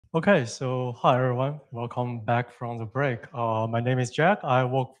Okay, so hi everyone, welcome back from the break. My name is Jack. I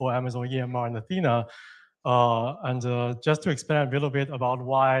work for Amazon EMR and Athena. Just to explain a little bit about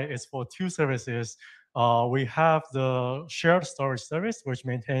why it's for two services, we have the shared storage service, which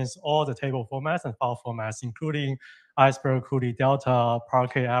maintains all the table formats and file formats, including Iceberg, Hudi, Delta,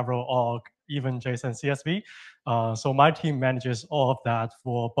 Parquet, Avro, Org, even JSON, CSV. So my team manages all of that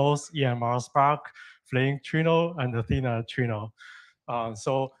for both EMR Spark, Flink, Trino, and Athena Trino.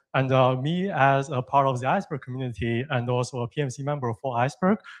 Me as a part of the Iceberg community and also a PMC member for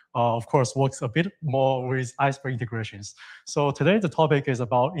Iceberg, of course, works a bit more with Iceberg integrations. So today the topic is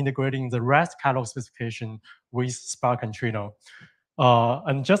about integrating the REST Catalog Specification with Spark and Trino.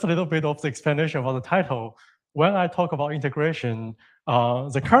 And just a little bit of the explanation about the title. When I talk about integration,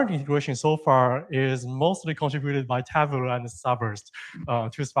 the current integration so far is mostly contributed by Tableau and Starburst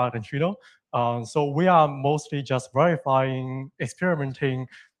to Spark and Trino. So we are mostly just verifying, experimenting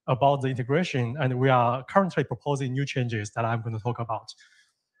about the integration, and we are currently proposing new changes that I'm going to talk about.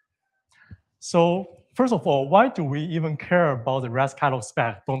 So first of all, why do we even care about the REST catalog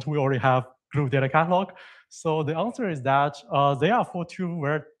spec? Don't we already have Glue data catalog? So the answer is that they are for two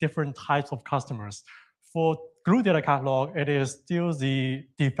very different types of customers. For Glue data catalog, it is still the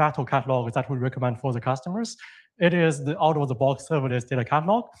de facto catalog that we recommend for the customers. It is the out-of-the-box serverless data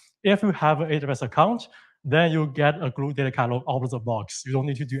catalog. If you have an AWS account, then you get a Glue data catalog out of the box. You don't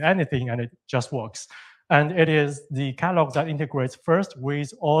need to do anything, and it just works. And it is the catalog that integrates first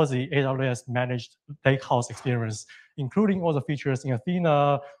with all the AWS managed lakehouse experience, including all the features in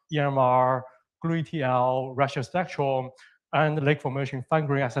Athena, EMR, GlueETL, Redshift Spectrum, and lake formation,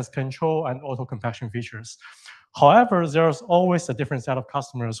 fine-grained access control, and auto-compaction features. However, there's always a different set of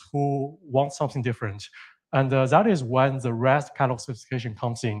customers who want something different. And that is when the REST catalog specification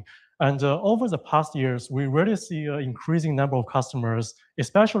comes in. And over the past years, we really see an increasing number of customers,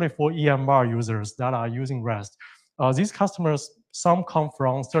 especially for EMR users that are using REST. These customers, some come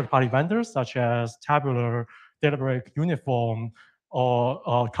from third-party vendors such as Tabular, Databricks, Uniform,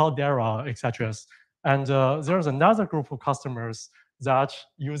 or Cloudera, etc. And there's another group of customers that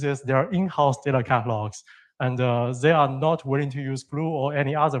uses their in-house data catalogs. And they are not willing to use Glue or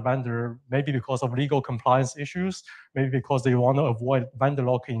any other vendor, maybe because of legal compliance issues, maybe because they want to avoid vendor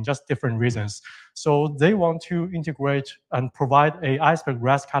lock-in, just different reasons. So they want to integrate and provide a Iceberg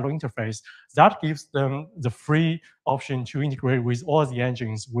REST catalog interface that gives them the free option to integrate with all the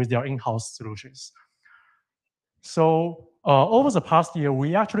engines with their in-house solutions. So over the past year,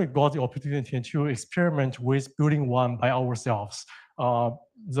 we actually got the opportunity to experiment with building one by ourselves.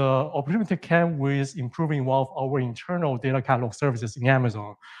 The opportunity came with improving one of our internal data catalog services in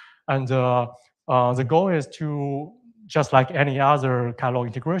Amazon. And the goal is to, just like any other catalog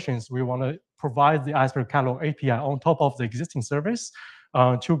integrations, we want to provide the Iceberg catalog API on top of the existing service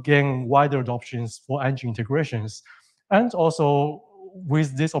to gain wider adoptions for engine integrations. And also,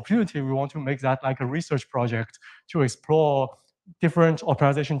 with this opportunity, we want to make that like a research project to explore different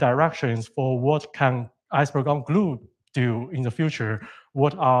optimization directions for what can Iceberg on Glue do in the future.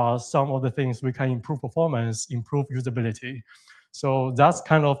 What are some of the things we can improve performance, improve usability? So that's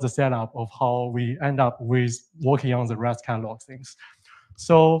kind of the setup of how we end up with working on the REST catalog things.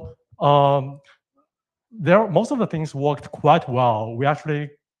 So most of the things worked quite well. We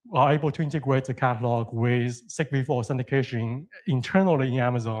actually are able to integrate the catalog with SigV for authentication internally in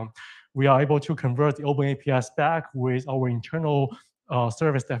Amazon. We are able to convert the OpenAPI stack with our internal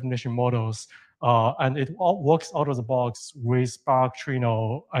service definition models. And it all works out of the box with Spark,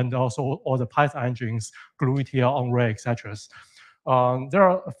 Trino, and also all the Python engines, GlueETL, OnRay, etc. There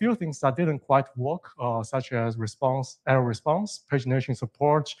are a few things that didn't quite work, such as error response, pagination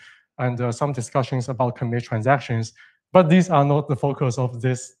support, and some discussions about commit transactions. But these are not the focus of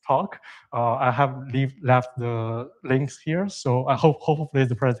this talk. I have left the links here, so I hopefully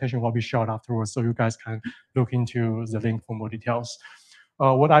the presentation will be shared afterwards, so you guys can look into the link for more details.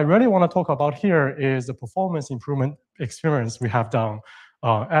 What I really want to talk about here is the performance improvement experience we have done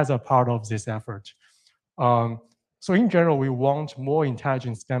as a part of this effort. So in general, we want more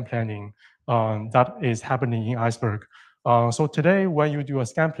intelligent scan planning that is happening in Iceberg. So today, when you do a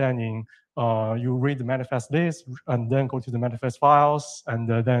scan planning, you read the manifest list and then go to the manifest files, and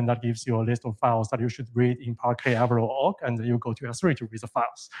then that gives you a list of files that you should read in Parquet, Avro, org, and then you go to S3 to read the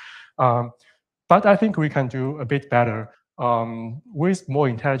files. But I think we can do a bit better with more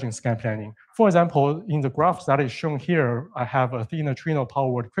intelligent scan planning. For example, in the graph that is shown here, I have Athena Trino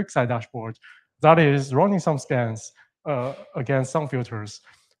powered QuickSight dashboard that is running some scans against some filters.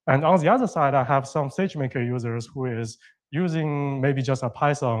 And on the other side, I have some SageMaker users who is using maybe just a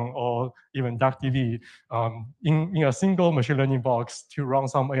Python or even DuckDB in a single machine learning box to run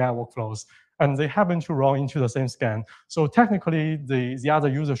some AI workflows. And they happen to run into the same scan. So technically, the other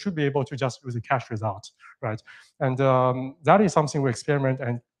user should be able to just use the cache result, right? And that is something we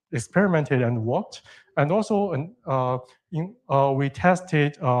experimented and worked. And also, we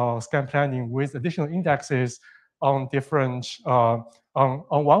tested scan planning with additional indexes on different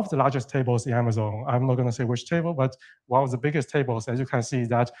on one of the largest tables in Amazon. I'm not going to say which table, but one of the biggest tables. As you can see,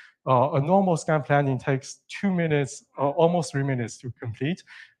 that a normal scan planning takes 2 minutes, almost 3 minutes to complete.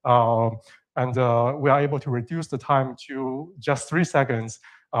 And we are able to reduce the time to just 3 seconds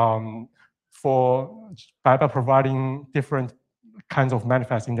by providing different kinds of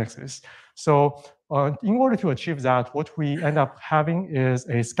manifest indexes. So in order to achieve that, what we end up having is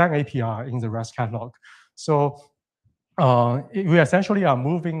a scan API in the REST catalog. So we essentially are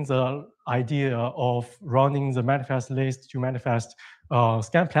moving the idea of running the manifest list to manifest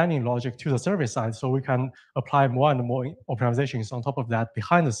scan planning logic to the service side, so we can apply more and more optimizations on top of that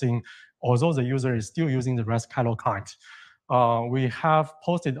behind the scene, although the user is still using the REST catalog client. We have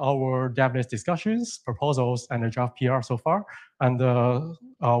posted our dev list discussions, proposals, and a draft PR so far, and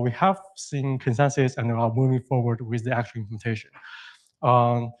we have seen consensus and are moving forward with the actual implementation.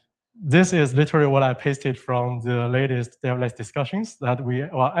 This is literally what I pasted from the latest dev list discussions, that we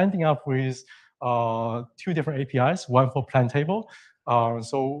are ending up with 2 different APIs, one for plan table.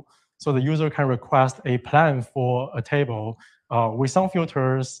 So the user can request a plan for a table with some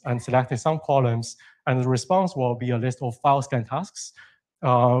filters and selecting some columns, and the response will be a list of file scan tasks.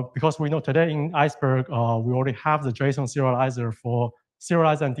 Because we know today in Iceberg, we already have the JSON serializer for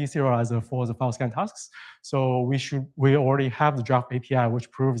serializer and deserializer for the file scan tasks. So we already have the draft API, which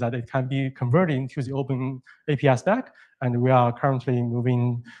proves that it can be converted into the open API stack, and we are currently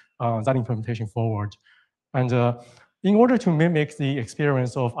moving that implementation forward. And in order to mimic the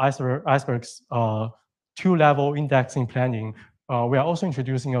experience of Iceberg's 2-level indexing planning, we are also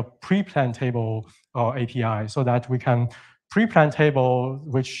introducing a pre-plan table API, so that we can pre-plan table,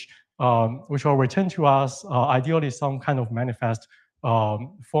 which will return to us ideally some kind of manifest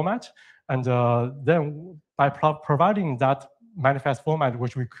format. And then by providing that manifest format,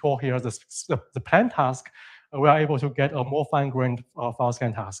 which we call here the plan task, we are able to get a more fine-grained file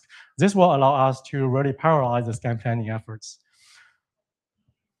scan task. This will allow us to really parallelize the scan planning efforts.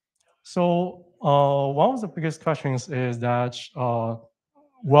 So one of the biggest questions is that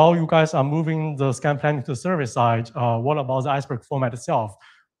while you guys are moving the scan planning to the service side, what about the Iceberg format itself?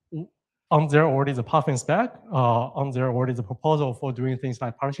 On there already the Puffin spec, on there already the proposal for doing things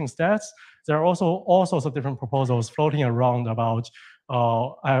like partition stats. There are also all sorts of different proposals floating around about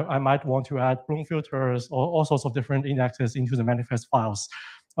I might want to add Bloom filters or all sorts of different indexes into the manifest files.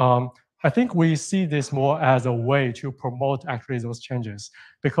 I think we see this more as a way to promote actually those changes,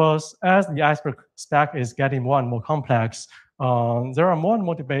 because as the Iceberg spec is getting more and more complex, there are more and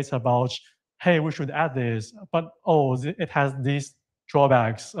more debates about, hey, we should add this, but oh, it has these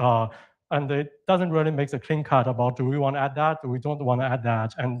drawbacks. And it doesn't really make a clean cut about, do we want to add that, do we don't want to add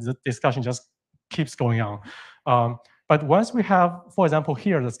that, and the discussion just keeps going on. But once we have, for example,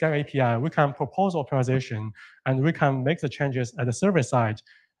 here, the scan API, we can propose optimization, and we can make the changes at the server side.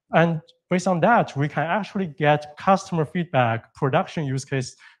 And based on that, we can actually get customer feedback, production use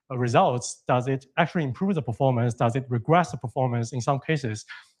case results. Does it actually improve the performance? Does it regress the performance in some cases?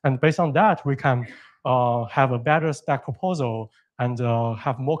 And based on that, we can have a better spec proposal and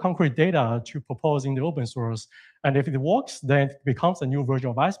have more concrete data to propose in the open source. And if it works, then it becomes a new version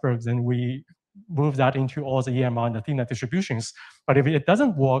of Iceberg. Then we move that into all the EMR and Athena distributions. But if it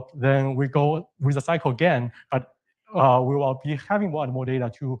doesn't work, then we go with the cycle again. But we will be having more and more data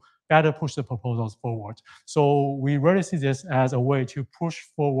to better push the proposals forward. So we really see this as a way to push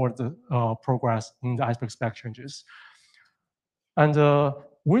forward the progress in the Iceberg spec changes. And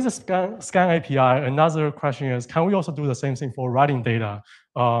with the scan API, another question is, can we also do the same thing for writing data?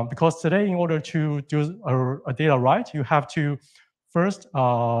 Because today, in order to do a data write, you have to first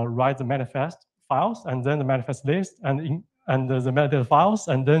write the manifest files, and then the manifest list, and the metadata files,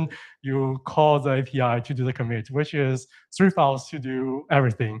 and then you call the API to do the commit, which is 3 files to do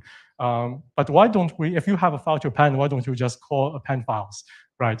everything. But why don't we, if you have a file to append, why don't you just call append files,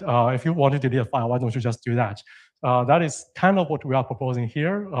 right? If you want to delete a file, why don't you just do that? That is kind of what we are proposing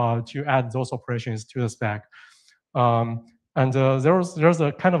here, to add those operations to the spec. There's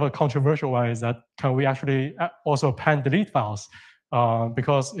a kind of a controversial one, is that can we actually also append delete files?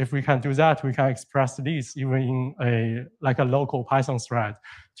 Because if we can do that, we can express these even in a local Python thread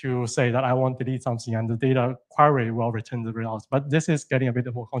to say that I want to delete something, and the data query will return the results. But this is getting a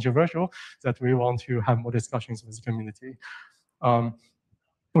bit more controversial, that we want to have more discussions with the community.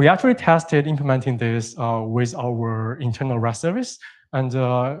 We actually tested implementing this with our internal REST service, and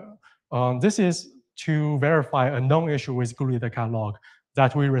this is to verify a known issue with Google Data Catalog,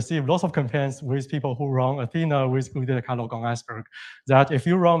 that we receive lots of complaints with people who run Athena with Google Data Catalog on Iceberg, that if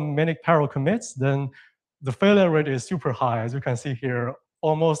you run many parallel commits, then the failure rate is super high. As you can see here,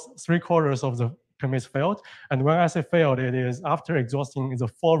 almost 3/4 of the commits failed. And when I say failed, it is after exhausting the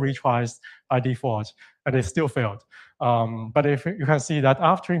 4 retries by default, and it still failed. But if you can see that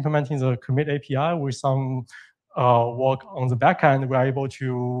after implementing the commit API with some work on the backend, we're able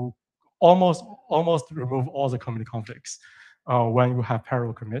to almost remove all the commit conflicts when you have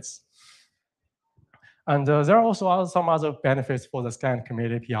parallel commits. And there are also some other benefits for the scan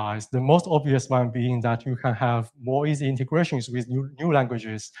commit APIs. The most obvious one being that you can have more easy integrations with new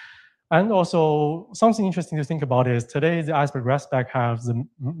languages. And also, something interesting to think about is today the Iceberg REST spec has the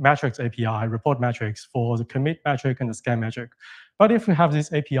metrics API, report metrics for the commit metric and the scan metric. But if you have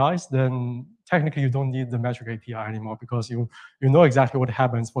these APIs, then technically you don't need the metric API anymore, because you know exactly what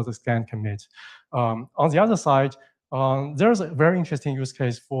happens for the scan commit. On the other side, there's a very interesting use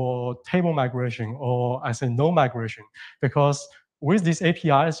case for table migration, or I say no migration, because with these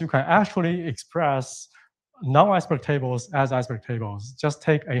APIs, you can actually express non-Iceberg tables as Iceberg tables. Just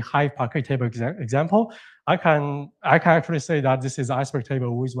take a Hive Parquet table example. I can actually say that this is an Iceberg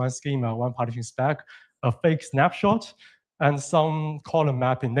table with one schema, one partition spec, a fake snapshot, and some column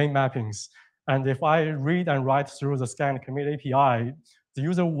mapping, name mappings. And if I read and write through the scan commit API, the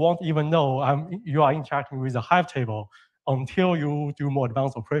user won't even know you are interacting with a Hive table until you do more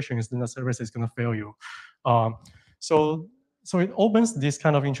advanced operations. Then the service is going to fail you. So it opens these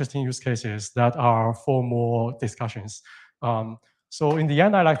kind of interesting use cases that are for more discussions. So in the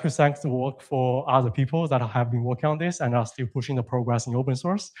end, I'd like to thank the work for other people that have been working on this and are still pushing the progress in open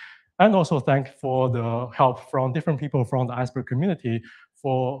source. And also thank for the help from different people from the Iceberg community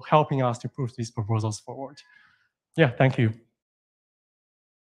for helping us to push these proposals forward. Yeah, thank you.